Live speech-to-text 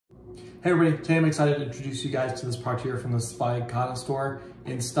Hey everybody, today I'm excited to introduce you guys to this product here from the Sveikata store.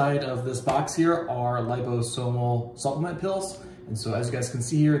 Inside of this box here are liposomal supplement pills. And so as you guys can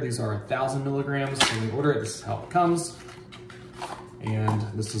see here, these are 1,000 milligrams. So when you order it, this is how it comes. And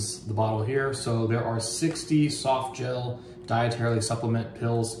this is the bottle here. So there are 60 soft gel dietarily supplement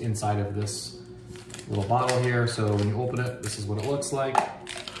pills inside of this little bottle here. So when you open it, this is what it looks like.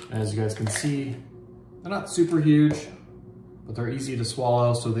 And as you guys can see, they're not super huge, but they're easy to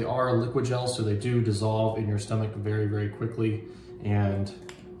swallow. So they are liquid gels, so they do dissolve in your stomach very, very quickly. And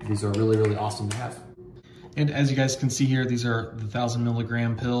these are really, really awesome to have. And as you guys can see here, these are the 1,000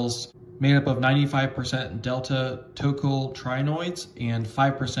 milligram pills made up of 95% delta tocotrienols and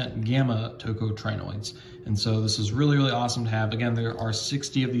 5% gamma tocotrienols. And so this is really, really awesome to have. Again, there are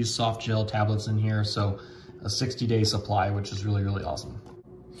 60 of these soft gel tablets in here, so a 60-day supply, which is really, really awesome.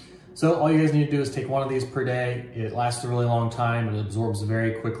 So all you guys need to do is take one of these per day. It lasts a really long time, it absorbs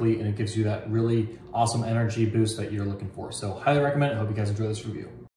very quickly, and it gives you that really awesome energy boost that you're looking for. So highly recommend it. I hope you guys enjoy this review.